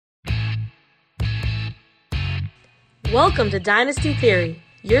Welcome to Dynasty Theory,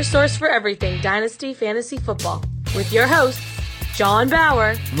 your source for everything Dynasty Fantasy Football, with your hosts, John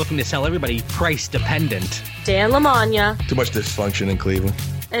Bauer. I'm looking to sell everybody price dependent. Dan Lamagna. Too much dysfunction in Cleveland.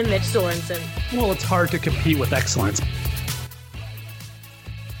 And Mitch Sorensen. Well, it's hard to compete with excellence.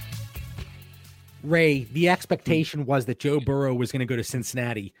 Ray, the expectation was that Joe Burrow was going to go to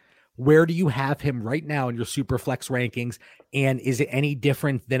Cincinnati. Where do you have him right now in your Superflex rankings? And is it any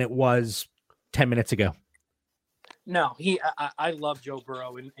different than it was 10 minutes ago? No, I love Joe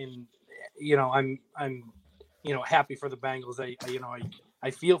Burrow, and you know, I'm happy for the Bengals.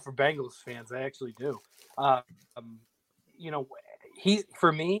 I feel for Bengals fans. I actually do. He's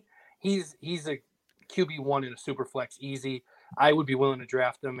a QB1 in a super flex, easy. I would be willing to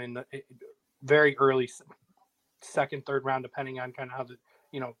draft him in the very early second, third round, depending on kind of how the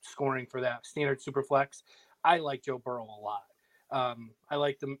scoring for that standard super flex. I like Joe Burrow a lot. I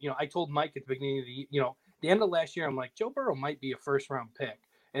like them. I told Mike at the beginning of the end of last year, I'm like, Joe Burrow might be a first round pick.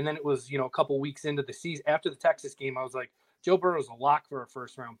 And then it was, a couple weeks into the season after the Texas game, I was like, Joe Burrow's a lock for a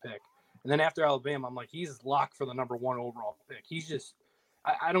first round pick. And then after Alabama, I'm like, he's locked for the number one overall pick. He's just,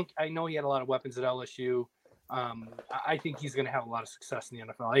 I know he had a lot of weapons at LSU. I think he's going to have a lot of success in the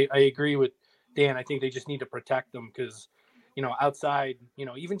NFL. I agree with Dan. I think they just need to protect him because, outside,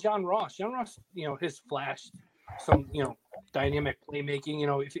 even John Ross, has flashed some, dynamic playmaking,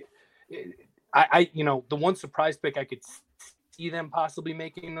 the one surprise pick I could see them possibly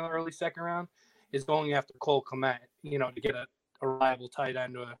making in the early second round is going after Cole Kmet, to get a reliable tight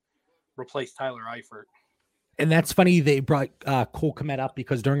end to replace Tyler Eifert. And that's funny they brought Cole Kmet up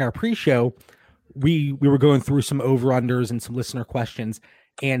because during our pre-show, we were going through some over-unders and some listener questions,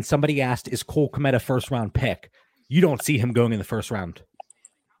 and somebody asked, is Cole Kmet a first-round pick? You don't see him going in the first round.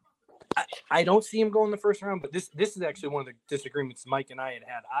 I don't see him going in the first round, but this is actually one of the disagreements Mike and I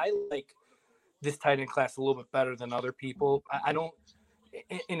had. I like this tight end class a little bit better than other people. I don't,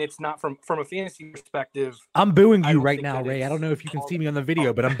 and it's not from a fantasy perspective. I'm booing you right now, Ray. I don't know if you can see me on the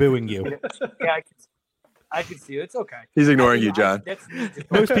video, but I'm booing you. Yeah, I can see it. It's okay. He's ignoring you, John.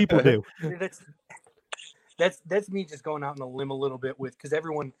 Most people do. That's me just going out on a limb a little bit with, because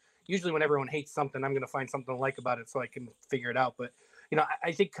usually when everyone hates something, I'm going to find something to like about it so I can figure it out. But,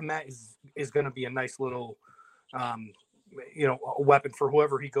 I think Kmet is going to be a nice little, a weapon for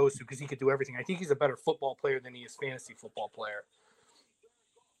whoever he goes to, because he could do everything. I think he's a better football player than he is fantasy football player.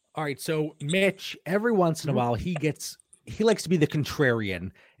 All right. So Mitch, every once in a while, he likes to be the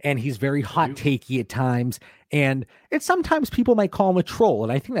contrarian, and he's very hot takey at times. And it's sometimes people might call him a troll.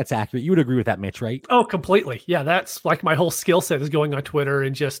 And I think that's accurate. You would agree with that, Mitch, right? Oh, completely. Yeah. That's like my whole skill set is going on Twitter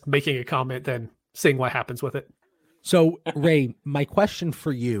and just making a comment, then seeing what happens with it. So Ray, my question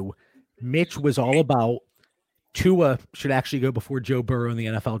for you, Mitch was all about Tua should actually go before Joe Burrow in the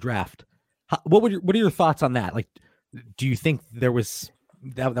NFL draft. What are your thoughts on that? Like, do you think there was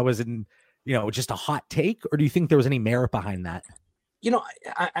that was just a hot take, or do you think there was any merit behind that?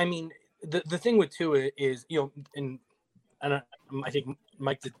 I mean, the thing with Tua is, and I think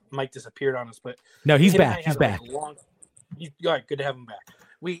Mike disappeared on us, but no, he's back. He's back. All right, good to have him back.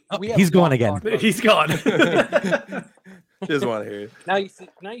 He's gone again. He's gone. Just want to hear it. Now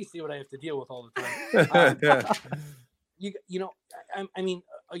you see what I have to deal with all the time. I mean,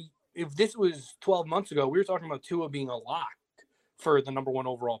 if this was 12 months ago, we were talking about Tua being a lock for the number one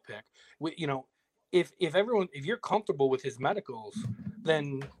overall pick. If you're comfortable with his medicals,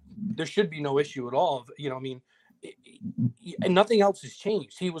 then there should be no issue at all. And nothing else has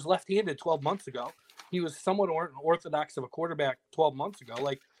changed. He was left-handed 12 months ago. He was somewhat orthodox of a quarterback 12 months ago.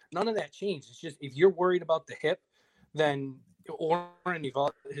 Like, none of that changed. It's just, if you're worried about the hip, then, or any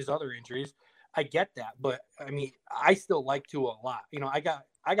of his other injuries, I get that. But I mean, I still like Tua a lot. I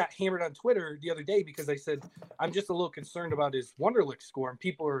got hammered on Twitter the other day because I said, I'm just a little concerned about his Wonderlic score, and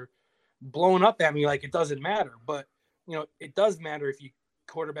people are blowing up at me like it doesn't matter. But, it does matter if your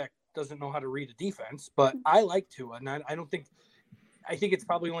quarterback doesn't know how to read a defense. But I like Tua, and I think it's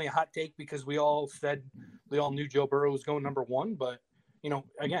probably only a hot take because we all knew Joe Burrow was going number one. But,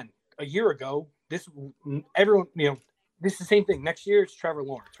 again, a year ago, this is the same thing. Next year, it's Trevor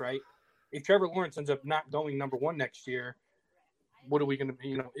Lawrence, right? If Trevor Lawrence ends up not going number one next year, what are we going to,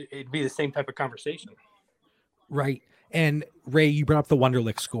 it'd be the same type of conversation. Right. And Ray, you brought up the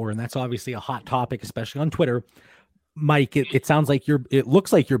Wonderlic score, and that's obviously a hot topic, especially on Twitter. Mike, it sounds like it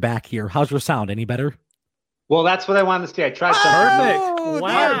looks like you're back here. How's your sound? Any better? Well, that's what I wanted to see. I tried. Perfect.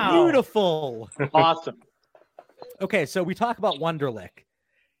 Wow. Beautiful. Awesome. Okay. So we talk about Wonderlic,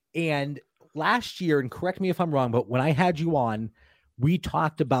 and last year, and correct me if I'm wrong, but when I had you on, we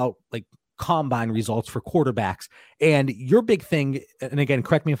talked about like combine results for quarterbacks, and your big thing, and again,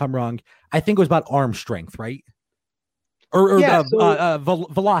 correct me if I'm wrong, I think it was about arm strength, right? or Yeah,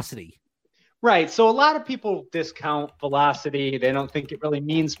 velocity. Right. So a lot of people discount velocity. They don't think it really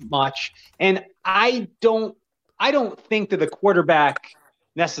means much. And I don't think that the quarterback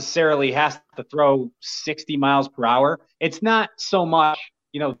necessarily has to throw 60 miles per hour. It's not so much,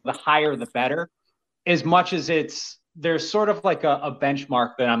 the higher the better, as much as there's sort of like a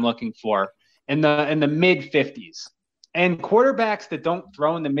benchmark that I'm looking for in the mid 50s. And quarterbacks that don't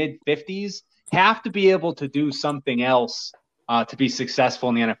throw in the mid 50s have to be able to do something else to be successful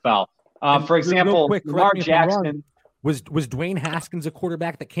in the NFL. For example, quick, Lamar Jackson. Was Dwayne Haskins a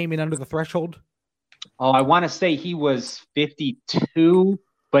quarterback that came in under the threshold? Oh, I want to say he was 52,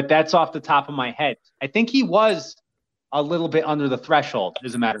 but that's off the top of my head. I think he was a little bit under the threshold,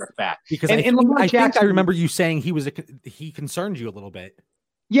 as a matter of fact. Because I think I remember you saying he concerned you a little bit.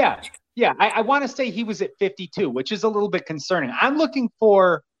 Yeah. I want to say he was at 52, which is a little bit concerning. I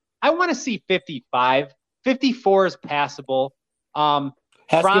want to see 55. 54 is passable.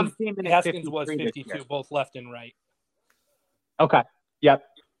 Haskins was 52, both left and right. Okay. Yep.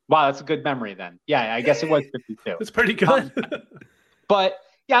 Wow, that's a good memory then. Yeah, I guess it was 52. It's pretty good. But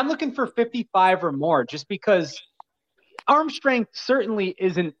yeah, I'm looking for 55 or more just because arm strength certainly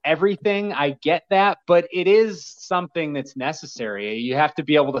isn't everything. I get that, but it is something that's necessary. You have to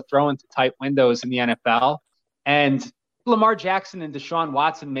be able to throw into tight windows in the NFL. And Lamar Jackson and Deshaun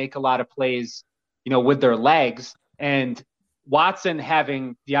Watson make a lot of plays, with their legs. And Watson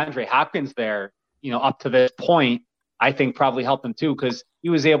having DeAndre Hopkins there, up to this point, I think probably helped him too, because he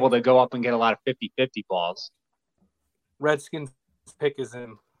was able to go up and get a lot of 50-50 balls. Redskins pick is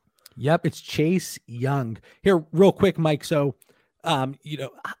in. Yep, it's Chase Young. Here, real quick, Mike. So,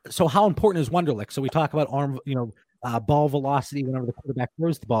 so how important is Wonderlic? So we talk about arm, ball velocity whenever the quarterback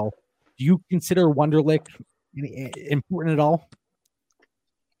throws the ball. Do you consider Wonderlic important at all?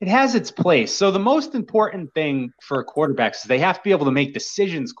 It has its place. So the most important thing for quarterbacks is they have to be able to make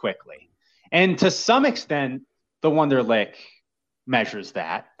decisions quickly. And to some extent, the Wonderlic measures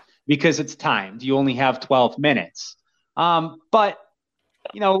that because it's timed. You only have 12 minutes. But,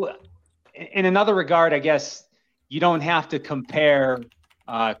 in another regard, I guess you don't have to compare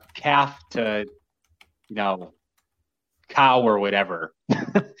calf to, cow or whatever,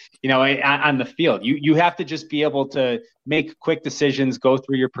 on the field. You have to just be able to make quick decisions, go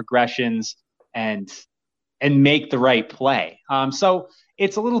through your progressions, and make the right play. So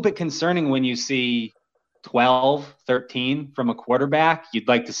it's a little bit concerning when you see 12, 13 from a quarterback. You'd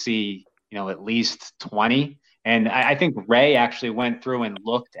like to see, at least 20. And I think Ray actually went through and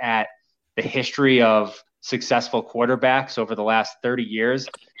looked at the history of successful quarterbacks over the last 30 years.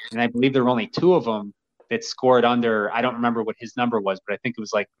 And I believe there were only 2 of them that scored under, I don't remember what his number was, but I think it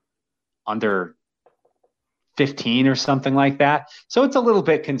was like under 15 or something like that. So it's a little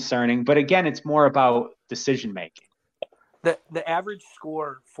bit concerning, but again, it's more about decision making. The average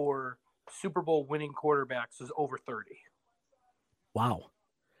score for Super Bowl winning quarterbacks is over 30. Wow.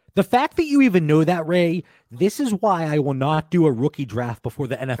 The fact that you even know that, Ray, this is why I will not do a rookie draft before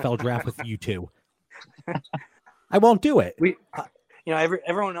the NFL draft with you two. I won't do it.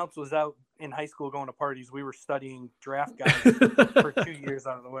 Everyone else was out in high school going to parties. We were studying draft guides for 2 years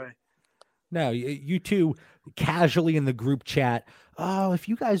out of the way. No, you two casually in the group chat. Oh, if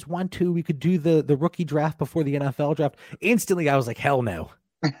you guys want to, we could do the rookie draft before the NFL draft. Instantly, I was like, hell no.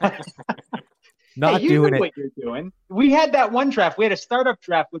 Not doing it. What you're doing. We had that one draft. We had a startup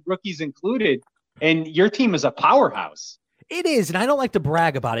draft with rookies included, and your team is a powerhouse. It is, and I don't like to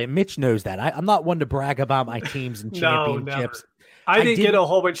brag about it. Mitch knows that. I'm not one to brag about my teams and championships. No, I didn't get a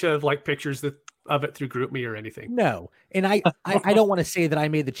whole bunch of pictures of it through GroupMe or anything. No, and I don't want to say that I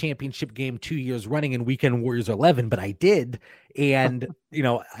made the championship game 2 years running in Weekend Warriors 11, but I did. And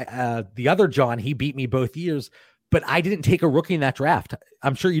the other John, he beat me both years. But I didn't take a rookie in that draft.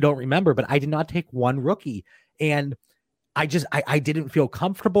 I'm sure you don't remember, but I did not take one rookie. And I didn't feel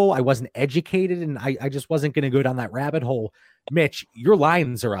comfortable. I wasn't educated, and I just wasn't going to go down that rabbit hole. Mitch, your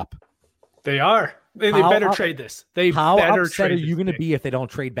lines are up. They are. They better trade this. How upset are you going to be if they don't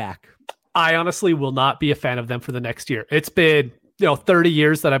trade back? I honestly will not be a fan of them for the next year. It's been 30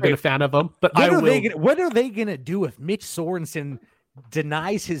 years that I've been a fan of them. But what are they going to do if Mitch Sorensen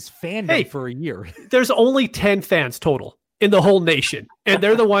denies his fandom for a year? There's only 10 fans total in the whole nation. And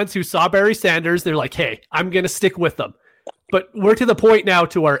they're the ones who saw Barry Sanders. They're like, hey, I'm going to stick with them. But we're to the point now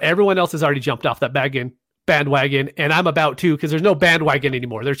to where everyone else has already jumped off that bandwagon. And I'm about to, because there's no bandwagon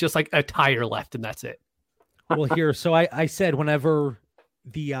anymore. There's just like a tire left, and that's it. Well, here, so I said whenever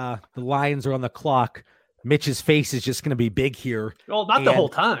the Lions are on the clock, Mitch's face is just going to be big here. Well, not the whole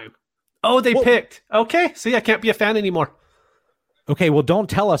time. Oh, they picked. Okay, see, I can't be a fan anymore. Okay, well, don't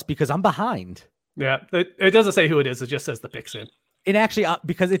tell us because I'm behind. Yeah, it doesn't say who it is. It just says the pick's in. And actually,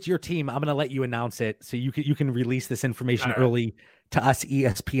 because it's your team, I'm going to let you announce it so you can release this information early to us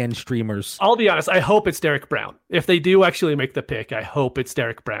ESPN streamers. I'll be honest. I hope it's Derek Brown. If they do actually make the pick, I hope it's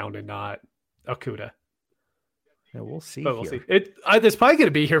Derek Brown and not Okuda. Yeah, we'll see. But we'll see. It's probably going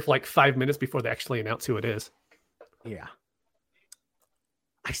to be here for like 5 minutes before they actually announce who it is. Yeah.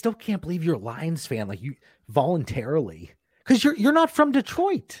 I still can't believe you're a Lions fan, like you voluntarily, because you're not from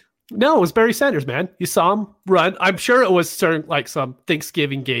Detroit. No, it was Barry Sanders, man. You saw him run. I'm sure it was some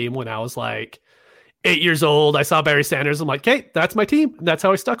Thanksgiving game when I was like 8 years old. I saw Barry Sanders. I'm like, hey, that's my team. And that's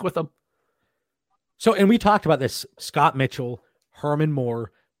how I stuck with them. So, and we talked about this, Scott Mitchell, Herman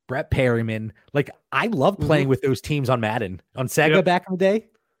Moore, Brett Perryman. Like, I love playing with those teams on Madden. On Sega back in the day.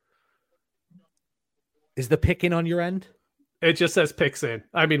 Is the pick in on your end? It just says picks in.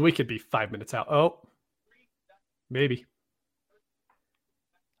 I mean, we could be 5 minutes out. Oh, maybe.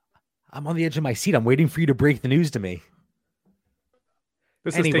 I'm on the edge of my seat. I'm waiting for you to break the news to me.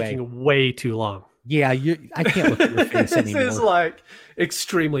 This is taking way too long. Yeah, I can't look at your face anymore. This is like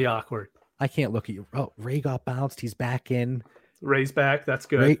extremely awkward. I can't look at you. Oh, Ray got bounced. He's back in. Ray's back. That's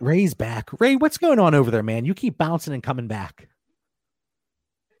good. Ray's back. Ray, what's going on over there, man? You keep bouncing and coming back.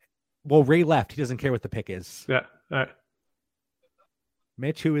 Well, Ray left. He doesn't care what the pick is. Yeah. All right.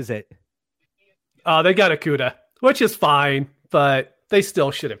 Mitch, who is it? They got Okuda, which is fine, but they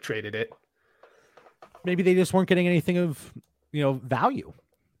still should have traded it. Maybe they just weren't getting anything of, value.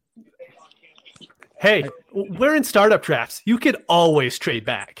 Hey, we're in startup drafts. You could always trade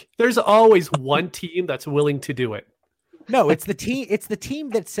back. There's always one team that's willing to do it. No, it's the team. It's the team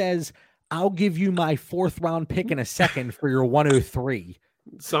that says, "I'll give you my 4th round pick in a second for your 103."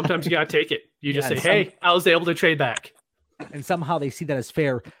 Sometimes you gotta take it. You just say, "Hey, I was able to trade back," and somehow they see that as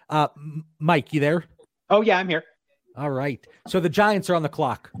fair. Mike, you there? Oh yeah, I'm here. All right. So the Giants are on the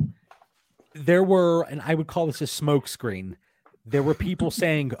clock. There were, and I would call this a smoke screen. There were people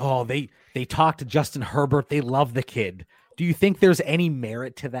saying, "Oh, they talked to Justin Herbert. They love the kid." Do you think there's any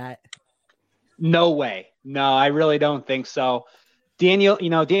merit to that? No way. No, I really don't think so. Daniel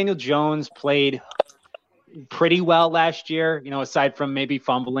Jones played pretty well last year, aside from maybe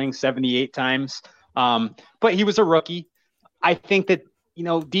fumbling 78 times. But he was a rookie. I think that,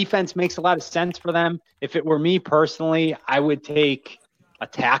 defense makes a lot of sense for them. If it were me personally, I would take a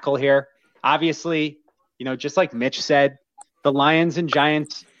tackle here. Obviously, just like Mitch said, the Lions and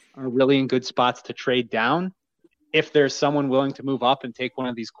Giants are really in good spots to trade down. If there's someone willing to move up and take one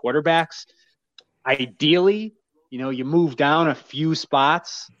of these quarterbacks, ideally, you move down a few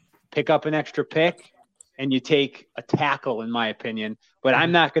spots, pick up an extra pick, and you take a tackle, in my opinion. But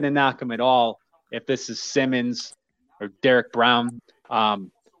I'm not going to knock him at all if this is Simmons or Derek Brown.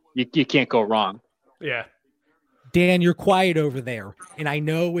 You can't go wrong. Yeah. Dan, you're quiet over there. And I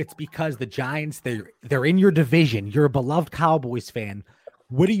know it's because the Giants, they're in your division. You're a beloved Cowboys fan.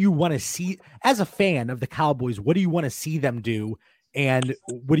 What do you want to see as a fan of the Cowboys? What do you want to see them do? And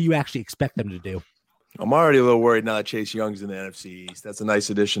what do you actually expect them to do? I'm already a little worried now that Chase Young's in the NFC East. That's a nice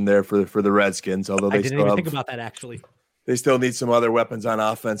addition there for the Redskins. Although I didn't even think about that, actually. They still need some other weapons on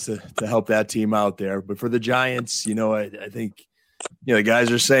offense to help that team out there. But for the Giants, I think, the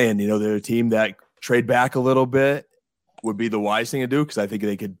guys are saying, they're a team that trade back a little bit would be the wise thing to do, because I think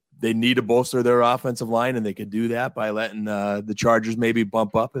they need to bolster their offensive line, and they could do that by letting the Chargers maybe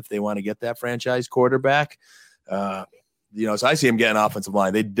bump up if they want to get that franchise quarterback. So I see them getting offensive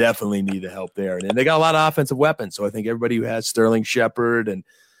line. They definitely need the help there. And they got a lot of offensive weapons. So I think everybody who has Sterling Shepard and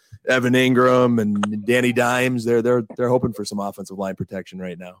Evan Ingram and Danny Dimes, they're hoping for some offensive line protection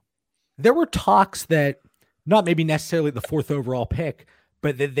right now. There were talks that, not maybe necessarily the 4th overall pick,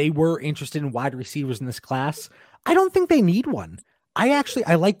 but that they were interested in wide receivers in this class. I don't think they need one. I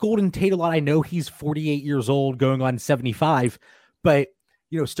like Golden Tate a lot. I know he's 48 years old, going on 75, but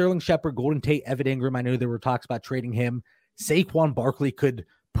Sterling Shepard, Golden Tate, Evan Ingram, I know there were talks about trading him. Saquon Barkley could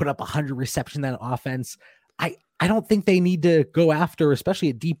put up 100 reception in that offense. I don't think they need to go after, especially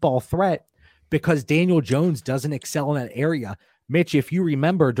a deep ball threat, because Daniel Jones doesn't excel in that area. Mitch, if you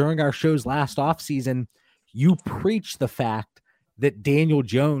remember during our shows last offseason, you preached the fact that Daniel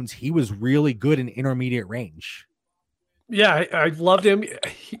Jones, he was really good in intermediate range. Yeah, I loved him.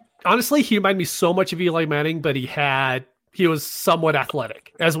 Honestly, he reminded me so much of Eli Manning, but he was somewhat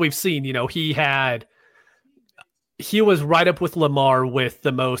athletic. As we've seen, he was right up with Lamar with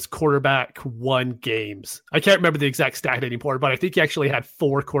the most quarterback won games. I can't remember the exact stat anymore, but I think he actually had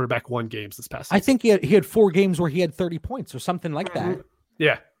 4 quarterback won games this past season. I think he had 4 games where he had 30 points or something like that.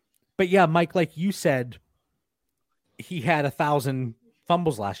 Yeah. But yeah, Mike, like you said, he had 1,000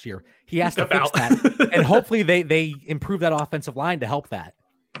 fumbles last year. He has to fix that. And hopefully they improve that offensive line to help that.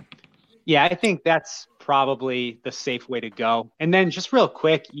 Yeah, I think that's probably the safe way to go. And then just real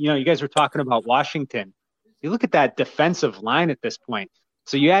quick, you guys were talking about Washington. You look at that defensive line at this point.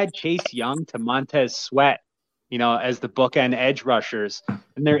 So you add Chase Young to Montez Sweat, as the bookend edge rushers,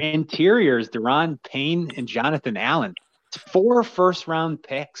 and their interiors, Deron Payne and Jonathan Allen. It's 4 first-round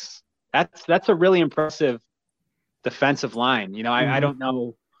picks. That's a really impressive defensive line. I don't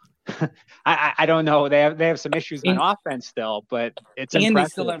know. I don't know. They have some issues on offense still, but it's impressive. And they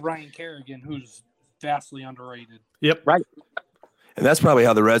still have Ryan Kerrigan, who's vastly underrated. Yep. Right. And that's probably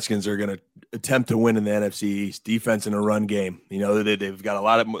how the Redskins are going to attempt to win in the NFC East. Defense in a run game. They've got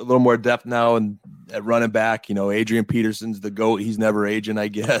a little more depth now and at running back. Adrian Peterson's the GOAT. He's never aging, I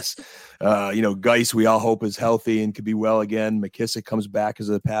guess. Geis, we all hope, is healthy and could be well again. McKissick comes back as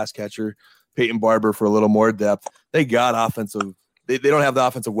a pass catcher. Peyton Barber for a little more depth. They got offensive. They don't have the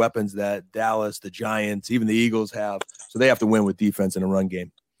offensive weapons that Dallas, the Giants, even the Eagles have. So they have to win with defense in a run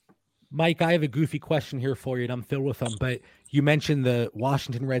game. Mike, I have a goofy question here for you, and I'm filled with them. But you mentioned the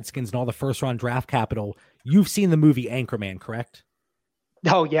Washington Redskins and all the first-round draft capital. You've seen the movie Anchorman, correct?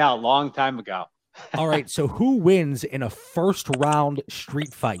 Oh, yeah, a long time ago. All right, so who wins in a first-round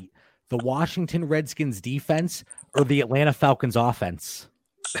street fight? The Washington Redskins defense or the Atlanta Falcons offense?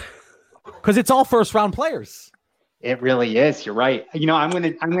 Because it's all first-round players. It really is. You're right. I'm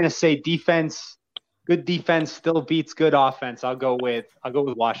gonna say defense. Good defense still beats good offense. I'll go with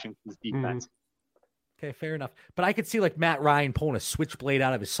Washington's defense. Okay, fair enough. But I could see like Matt Ryan pulling a switchblade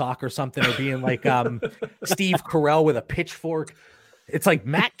out of his sock or something, or being like Steve Carell with a pitchfork. It's like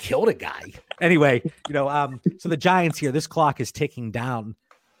Matt killed a guy. Anyway, so the Giants here, this clock is ticking down.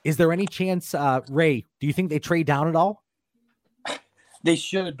 Is there any chance, Ray, do you think they trade down at all? They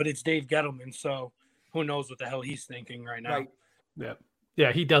should, but it's Dave Gettleman, so who knows what the hell he's thinking right now. Right.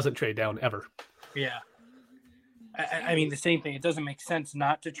 Yeah, he doesn't trade down ever. Yeah. I mean, the same thing. It doesn't make sense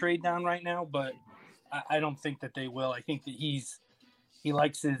not to trade down right now, but I don't think that they will. I think that he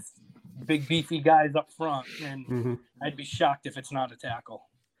likes his big, beefy guys up front, and I'd be shocked if it's not a tackle.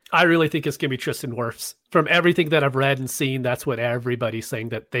 I really think it's going to be Tristan Wirfs. From everything that I've read and seen, that's what everybody's saying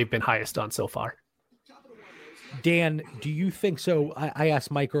that they've been highest on so far. Dan, do you think so? I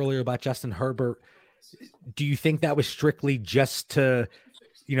asked Mike earlier about Justin Herbert. Do you think that was strictly just to,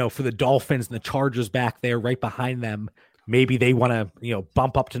 for the Dolphins and the Chargers back there right behind them? Maybe they want to,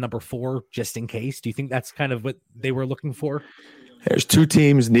 bump up to number 4 just in case. Do you think that's kind of what they were looking for? There's 2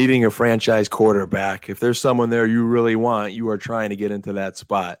 teams needing a franchise quarterback. If there's someone there you really want, you are trying to get into that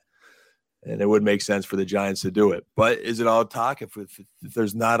spot. And it would make sense for the Giants to do it. But is it all talk? If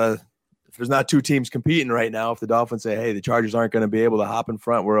there's not 2 teams competing right now, if the Dolphins say, hey, the Chargers aren't going to be able to hop in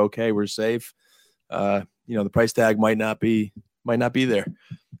front, we're okay, we're safe. The price tag might not be there.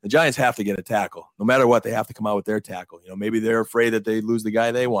 The Giants have to get a tackle. No matter what, they have to come out with their tackle. Maybe they're afraid that they lose the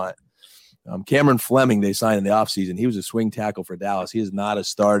guy they want. Cameron Fleming, they signed in the offseason. He was a swing tackle for Dallas. He is not a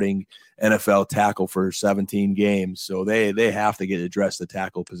starting NFL tackle for 17 games. So they have to address the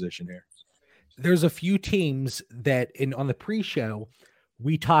tackle position here. There's a few teams that on the pre-show,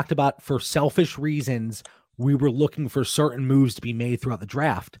 we talked about for selfish reasons, we were looking for certain moves to be made throughout the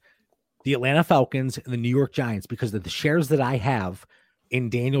draft. The Atlanta Falcons and the New York Giants, because of the shares that I have in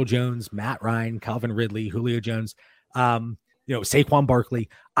Daniel Jones, Matt Ryan, Calvin Ridley, Julio Jones, Saquon Barkley.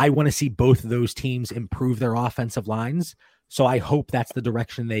 I want to see both of those teams improve their offensive lines. So I hope that's the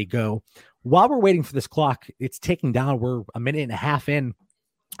direction they go. While we're waiting for this clock, it's ticking down. We're a minute and a half in,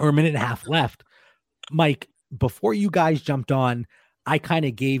 or a minute and a half left. Mike, before you guys jumped on, I kind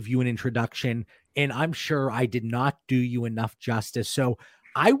of gave you an introduction, and I'm sure I did not do you enough justice. So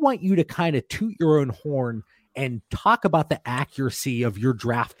I want you to kind of toot your own horn and talk about the accuracy of your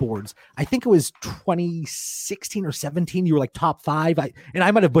draft boards. I think it was 2016 or 17. You were like top 5. And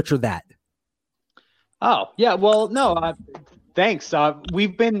I might have butchered that. Oh yeah. Well, no, thanks.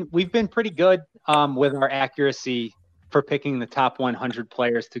 We've been pretty good with our accuracy for picking the top 100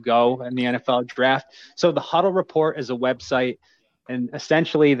 players to go in the NFL draft. So the Huddle Report is a website, and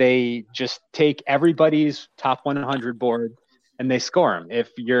essentially they just take everybody's top 100 board and they score them.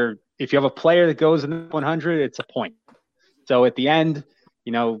 If you have a player that goes in the 100, it's a point. So at the end,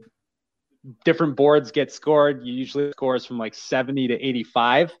 different boards get scored. You usually scores from like 70 to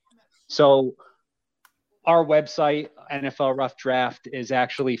 85. So our website, NFL Rough Draft, is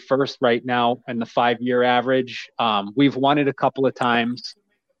actually first right now in the 5-year average. We've won it a couple of times.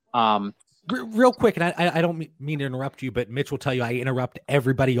 Real quick, and I don't mean to interrupt you, but Mitch will tell you I interrupt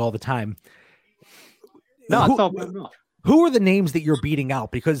everybody all the time. No, it's all good. Who are the names that you're beating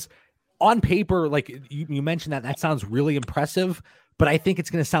out? Because on paper, like you mentioned that sounds really impressive, but I think it's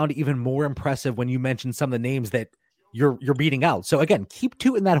going to sound even more impressive when you mention some of the names that you're beating out. So again, keep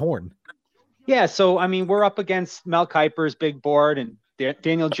tooting that horn. Yeah, so I mean, we're up against Mel Kiper's big board and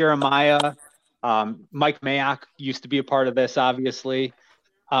Daniel Jeremiah. Mike Mayock used to be a part of this, obviously.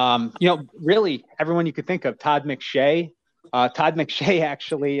 Really everyone you could think of. Todd McShay. Todd McShay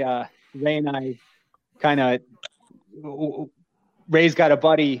actually, Ray and I kind of, Ray's got a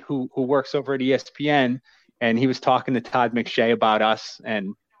buddy who works over at ESPN, and he was talking to Todd McShay about us,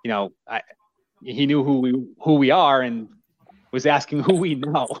 and he knew who we are and was asking who we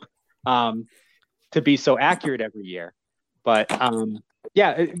know to be so accurate every year. But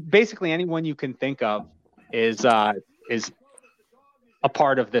basically anyone you can think of is a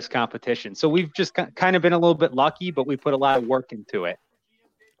part of this competition. So we've just kind of been a little bit lucky, but we put a lot of work into it.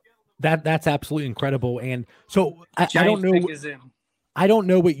 That's absolutely incredible. And so I don't know. I don't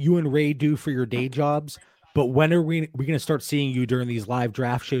know what you and Ray do for your day jobs, but when are we going to start seeing you during these live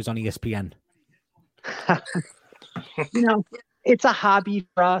draft shows on ESPN? It's a hobby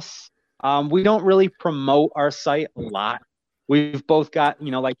for us. We don't really promote our site a lot. We've both got,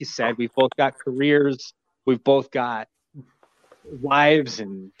 like you said, we've both got careers. We've both got wives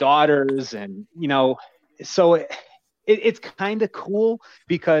and daughters, and so it's kind of cool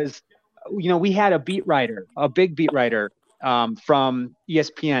because we had a big beat writer from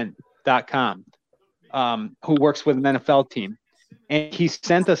ESPN.com who works with an NFL team, and he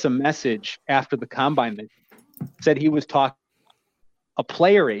sent us a message after the combine that said he was talking a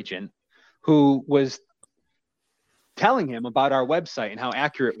player agent who was telling him about our website and how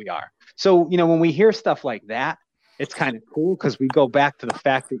accurate we are. So when we hear stuff like that, it's kind of cool because we go back to the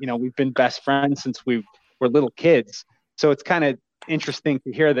fact that we've been best friends since we were little kids. So it's kind of interesting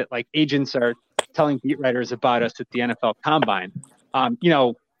to hear that like agents are telling beat writers about us at the NFL Combine.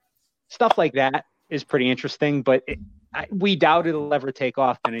 Stuff like that is pretty interesting, but we doubt it'll ever take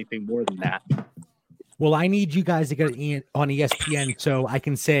off anything more than that. Well, I need you guys to get on ESPN so I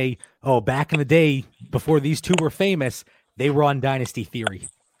can say, oh, back in the day before these two were famous, they were on Dynasty Theory.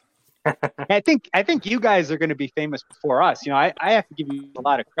 I think you guys are going to be famous before us. I have to give you a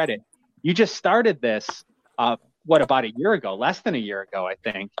lot of credit. You just started this, about a year ago, less than a year ago, I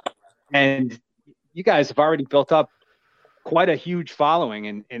think. And you guys have already built up quite a huge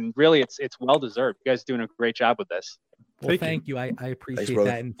following, and really it's well-deserved. You guys are doing a great job with this. Well, thank you. I appreciate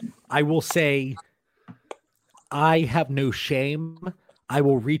that. And I will say I have no shame. I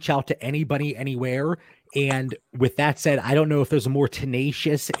will reach out to anybody, anywhere. And with that said, I don't know if there's a more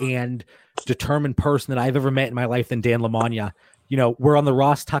tenacious and determined person that I've ever met in my life than Dan Lamagna. We're on the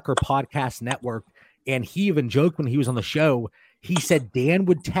Ross Tucker Podcast Network, and he even joked when he was on the show. He said Dan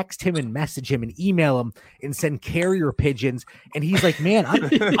would text him and message him and email him and send carrier pigeons. And he's like, man, I'm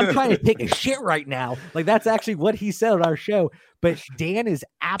trying to take a shit right now. Like, that's actually what he said on our show. But Dan is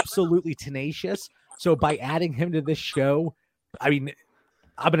absolutely tenacious. So by adding him to this show, I mean,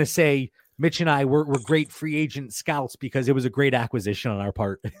 I'm going to say Mitch and I were great free agent scouts because it was a great acquisition on our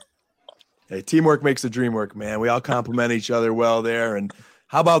part. Hey, teamwork makes the dream work, man. We all complement each other well there. And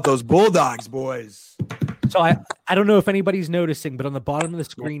how about those Bulldogs, boys? So I don't know if anybody's noticing, but on the bottom of the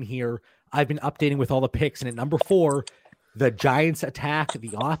screen here, I've been updating with all the picks. And at number 4, the Giants attack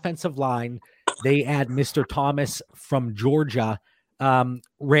the offensive line. They add Mr. Thomas from Georgia.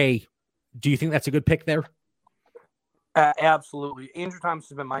 Ray, do you think that's a good pick there? Absolutely. Andrew Thomas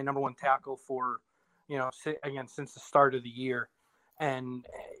has been my number one tackle for, since the start of the year. And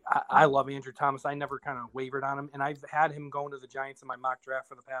I love Andrew Thomas. I never kind of wavered on him. And I've had him going to the Giants in my mock draft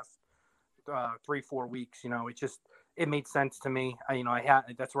for the past 3-4 weeks. It made sense to me.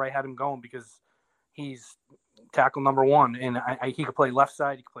 That's where I had him going because he's tackle number 1. And he could play left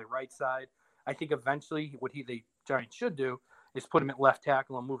side. He could play right side. I think eventually what the Giants should do is put him at left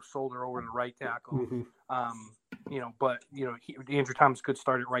tackle and move Solder over to right tackle. Mm-hmm. Andrew Thomas could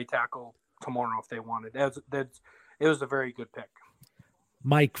start at right tackle tomorrow if they wanted. It was a very good pick.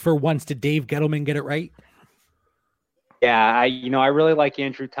 Mike, for once, did Dave Gettleman get it right? Yeah, I really like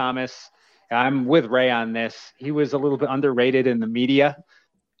Andrew Thomas. I'm with Ray on this. He was a little bit underrated in the media.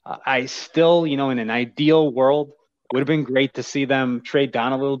 I still, in an ideal world, would have been great to see them trade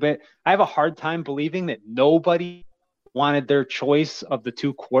down a little bit. I have a hard time believing that nobody wanted their choice of the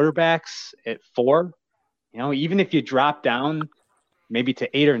 2 quarterbacks at 4. Even if you drop down maybe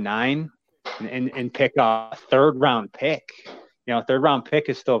to 8 or 9 and pick a 3rd round pick, 3rd round pick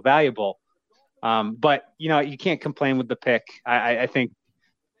is still valuable. But you can't complain with the pick. I think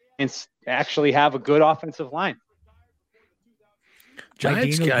it's actually have a good offensive line.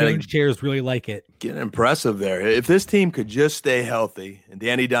 Giants chairs really like it. Getting impressive there. If this team could just stay healthy and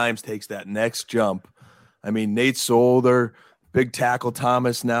Danny Dimes takes that next jump, I mean, Nate Solder, big tackle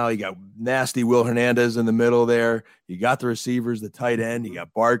Thomas now. You got nasty Will Hernandez in the middle there. You got the receivers, the tight end. You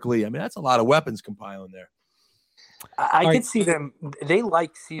got Barkley. I mean, that's a lot of weapons compiling there. I could see them. They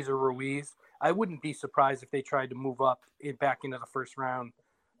like Cesar Ruiz. I wouldn't be surprised if they tried to move up back into the first round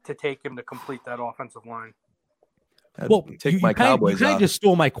to take him to complete that offensive line. Well, take my Cowboys you kind off. of just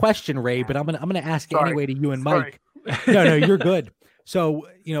stole my question, Ray, but I'm gonna ask it anyway to you and Mike. Sorry. No, you're good. So,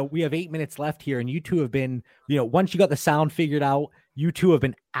 we have 8 minutes left here, and you two have been, once you got the sound figured out, you two have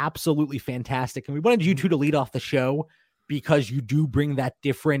been absolutely fantastic. And we wanted you two to lead off the show because you do bring that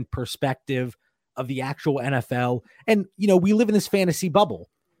different perspective of the actual NFL. And, we live in this fantasy bubble.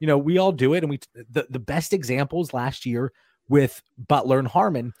 We all do it. And the best examples last year with Butler and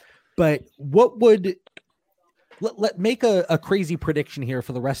Harmon. But what would let make a crazy prediction here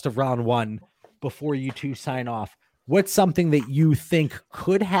for the rest of round one before you two sign off. What's something that you think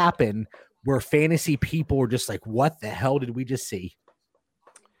could happen where fantasy people are just like, what the hell did we just see?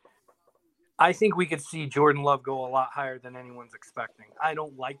 I think we could see Jordan Love go a lot higher than anyone's expecting. I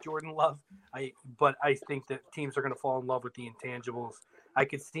don't like Jordan Love, but I think that teams are going to fall in love with the intangibles. I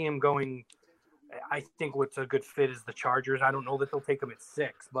could see him going. I think what's a good fit is the Chargers. I don't know that they'll take him at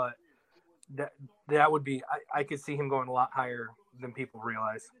 6, but that would be. I could see him going a lot higher than people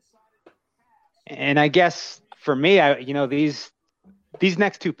realize. And I guess for me, these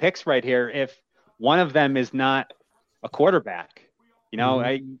next 2 picks right here, if one of them is not a quarterback,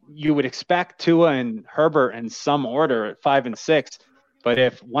 you would expect Tua and Herbert in some order at 5 and 6. But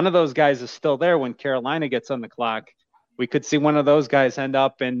if one of those guys is still there when Carolina gets on the clock, we could see one of those guys end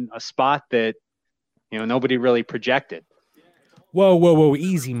up in a spot that, nobody really projected. Whoa.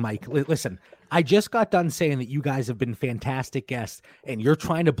 Easy, Mike. Listen, I just got done saying that you guys have been fantastic guests, and you're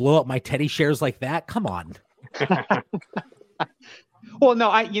trying to blow up my Teddy shares like that. Come on. Well, no,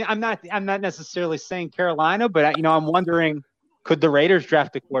 I'm not necessarily saying Carolina, but I'm wondering, could the Raiders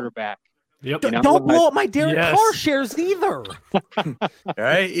draft a quarterback? Yep. Don't blow up my Derek Carr shares either. All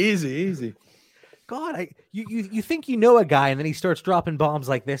right, easy. God, you think you know a guy, and then he starts dropping bombs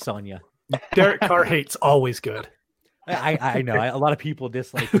like this on you. Derek Carr hate's always good. I know a lot of people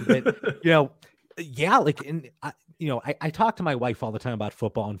dislike him, but I talk to my wife all the time about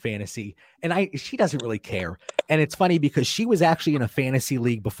football and fantasy, and she doesn't really care. And it's funny because she was actually in a fantasy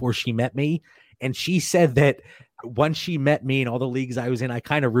league before she met me, and she said that once she met me and all the leagues I was in, I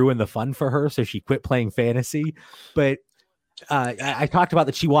kind of ruined the fun for her, so she quit playing fantasy. But I talked about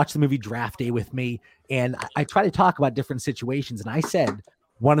that she watched the movie Draft Day with me, and I try to talk about different situations, and I said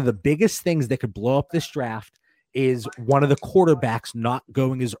one of the biggest things that could blow up this draft is one of the quarterbacks not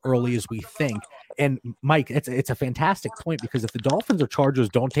going as early as we think. And Mike, it's a fantastic point, because if the Dolphins or Chargers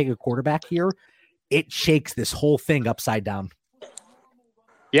don't take a quarterback here, it shakes this whole thing upside down.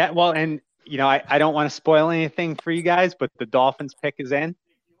 Yeah, well, and I don't want to spoil anything for you guys, but the Dolphins pick is in.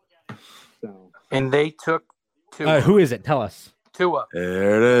 So, and they took Tua. Who is it? Tell us. Tua.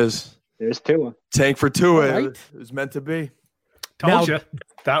 There it is. There's Tua. Tank for Tua. Right. It was meant to be. Told you.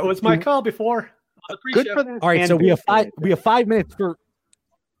 That was my call before. Good for them. All right, so we have 5 minutes for.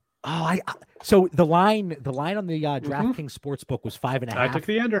 So the line on the DraftKings Sportsbook was 5.5. I took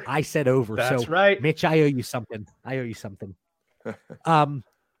the under. I said over. That's so right. Mitch, I owe you something. All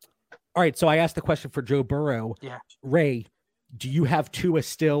right, so I asked the question for Joe Burrow. Yeah. Ray, do you have Tua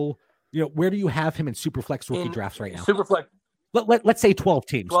still? Where do you have him in Superflex rookie drafts right now? Superflex. Let's say 12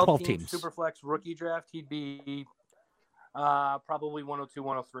 teams. 12 teams. Superflex rookie draft. He'd be probably 102,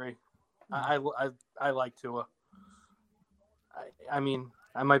 103. I like Tua. I mean,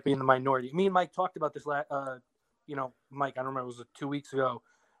 I might be in the minority. Me and Mike talked about this Mike, I don't remember, it was 2 weeks ago,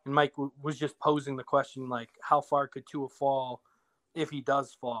 and Mike was just posing the question, like, how far could Tua fall if he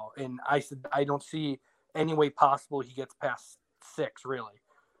does fall? And I said, I don't see any way possible he gets past 6, really.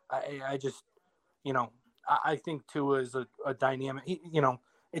 I just, I think Tua is a dynamic.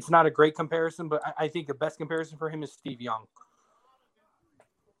 It's not a great comparison, but I think the best comparison for him is Steve Young.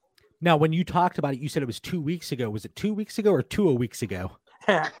 Now, when you talked about it, you said it was 2 weeks ago. Was it 2 weeks ago or 2 weeks ago?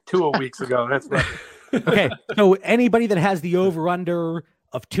 2 weeks ago. That's right. Okay. So anybody that has the over-under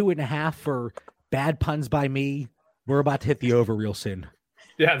of 2.5 for bad puns by me, we're about to hit the over real soon.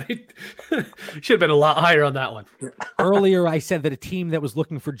 Yeah, they should have been a lot higher on that one. Earlier, I said that a team that was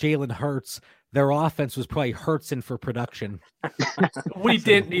looking for Jalen Hurts, their offense was probably Hurtsin for production. We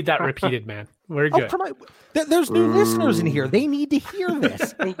didn't need that repeated, man. We're good. There's new listeners in here. They need to hear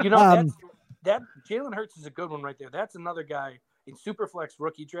this. That Jalen Hurts is a good one right there. That's another guy in Superflex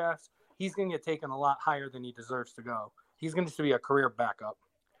rookie drafts. He's going to get taken a lot higher than he deserves to go. He's going to be a career backup.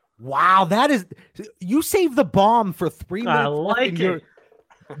 Wow, you saved the bomb for 3 minutes. I like it.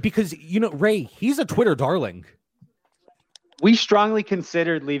 Because, Ray, he's a Twitter darling. We strongly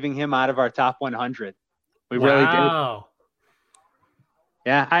considered leaving him out of our top 100. We really did.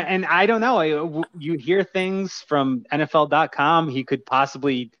 Yeah, I don't know. You hear things from NFL.com. He could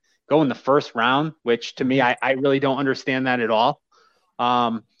possibly go in the first round, which to me, I really don't understand that at all.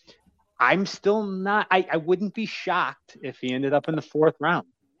 I'm still not. I wouldn't be shocked if he ended up in the fourth round.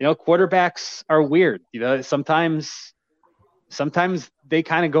 Quarterbacks are weird. Sometimes they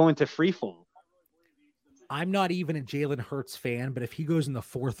kind of go into free fall. I'm not even a Jalen Hurts fan, but if he goes in the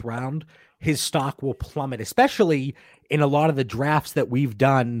fourth round, his stock will plummet, especially in a lot of the drafts that we've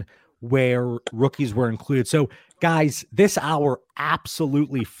done where rookies were included. So, guys, this hour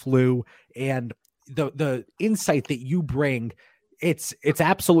absolutely flew, and the insight that you bring, it's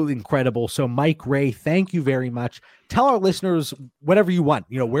absolutely incredible. So, Mike, Ray, thank you very much. Tell our listeners whatever you want,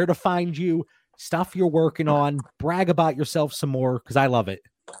 where to find you, stuff you're working on, brag about yourself some more, because I love it.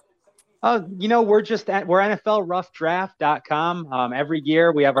 We're NFLroughdraft.com. Every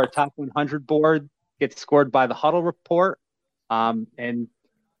year we have our top 100 board gets scored by the Huddle Report. And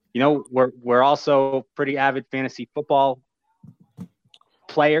we're also pretty avid fantasy football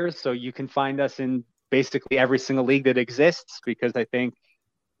players. So you can find us in basically every single league that exists, because I think,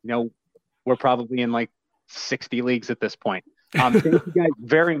 we're probably in like 60 leagues at this point. Thank you guys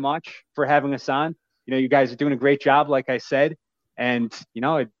very much for having us on. You guys are doing a great job, like I said, and,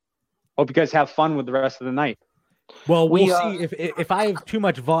 I hope you guys have fun with the rest of the night. Well, we'll see. If I have too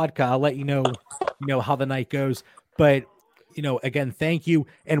much vodka, I'll let you know how the night goes. But, again, thank you.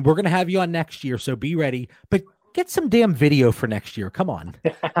 And we're going to have you on next year, so be ready. But get some damn video for next year. Come on.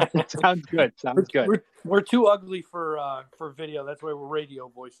 Sounds good. We're too ugly for video. That's why we're radio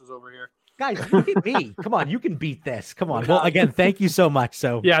voices over here. Guys, look at me. Come on, you can beat this. Come on. Well, again, thank you so much.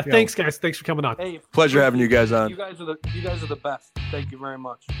 So yeah, thanks, guys. Thanks for coming on. Hey, pleasure having you guys on. You guys are the best. Thank you very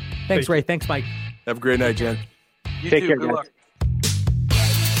much. Thanks, Ray. Thanks, Mike. Have a great night, Jen. You Take too. care, Good guys. luck.